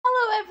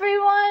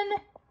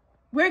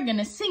we're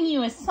gonna sing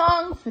you a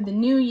song for the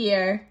new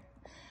year.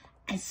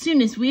 As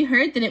soon as we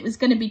heard that it was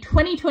gonna be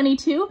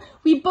 2022,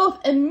 we both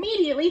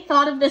immediately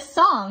thought of this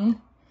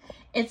song.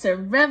 It's a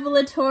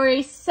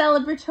revelatory,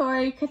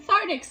 celebratory,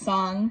 cathartic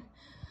song,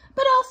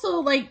 but also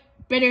like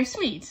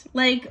bittersweet,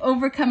 like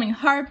overcoming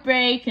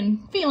heartbreak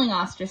and feeling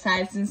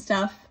ostracized and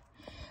stuff.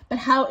 But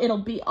how it'll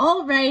be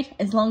all right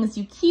as long as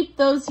you keep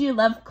those you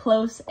love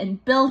close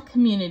and build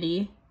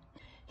community.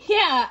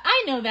 Yeah,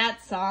 I know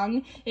that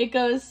song. It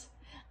goes,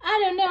 I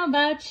don't know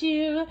about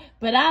you,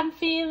 but I'm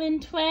feeling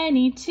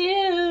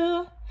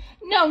 22.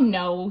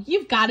 No,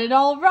 you've got it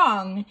all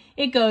wrong.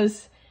 It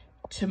goes,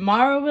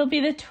 tomorrow will be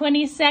the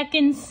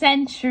 22nd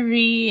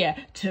century.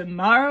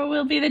 Tomorrow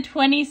will be the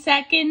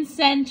 22nd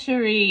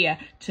century.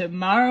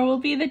 Tomorrow will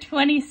be the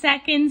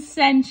 22nd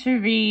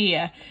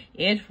century.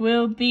 It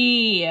will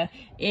be,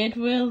 it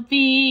will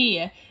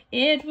be,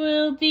 it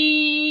will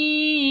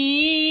be.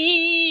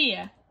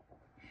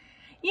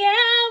 Yeah,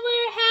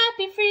 we're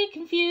happy, free,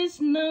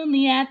 confused, and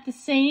lonely at the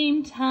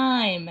same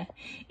time.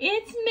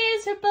 It's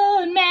miserable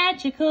and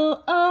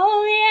magical,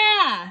 oh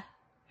yeah.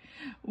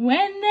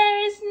 When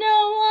there is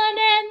no one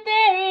and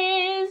there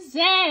is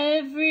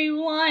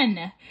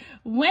everyone.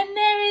 When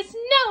there is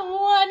no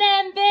one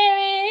and there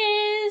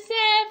is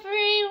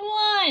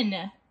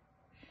everyone.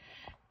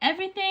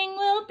 Everything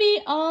will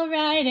be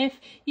alright if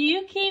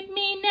you keep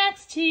me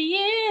next to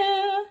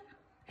you.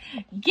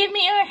 Give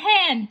me your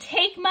hand,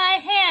 take my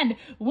hand.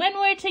 When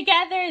we're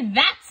together,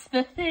 that's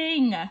the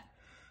thing.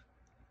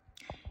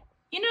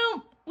 You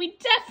know, we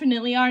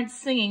definitely aren't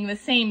singing the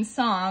same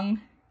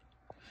song.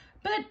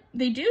 But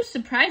they do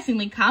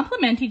surprisingly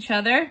complement each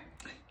other.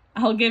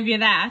 I'll give you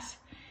that.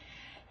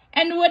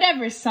 And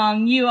whatever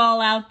song you all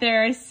out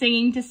there are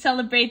singing to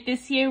celebrate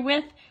this year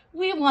with,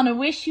 we want to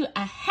wish you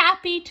a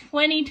happy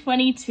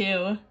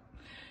 2022.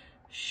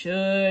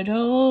 Should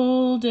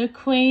old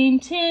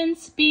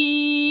acquaintance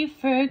be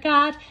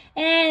forgot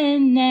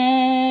and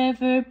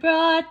never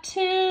brought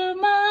to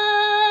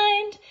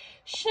mind?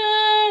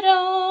 Should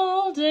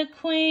old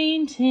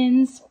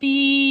acquaintance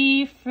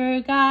be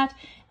forgot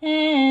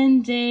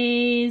and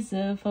days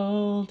of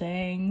old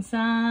lang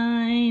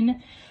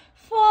syne?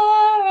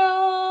 For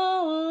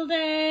old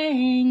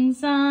lang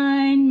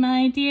syne,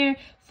 my dear,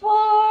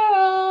 for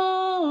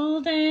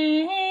old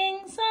lang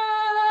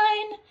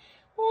syne,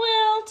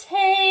 we'll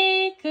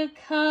take a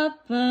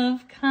cup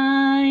of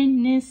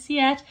kindness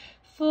yet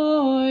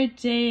for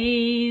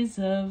days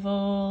of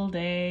old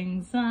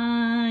lang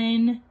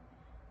syne.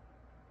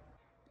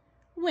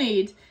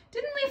 Wait,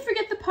 didn't we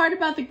forget the part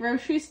about the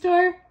grocery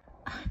store?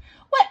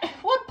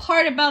 What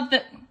part about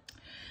the...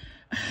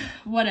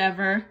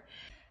 Whatever.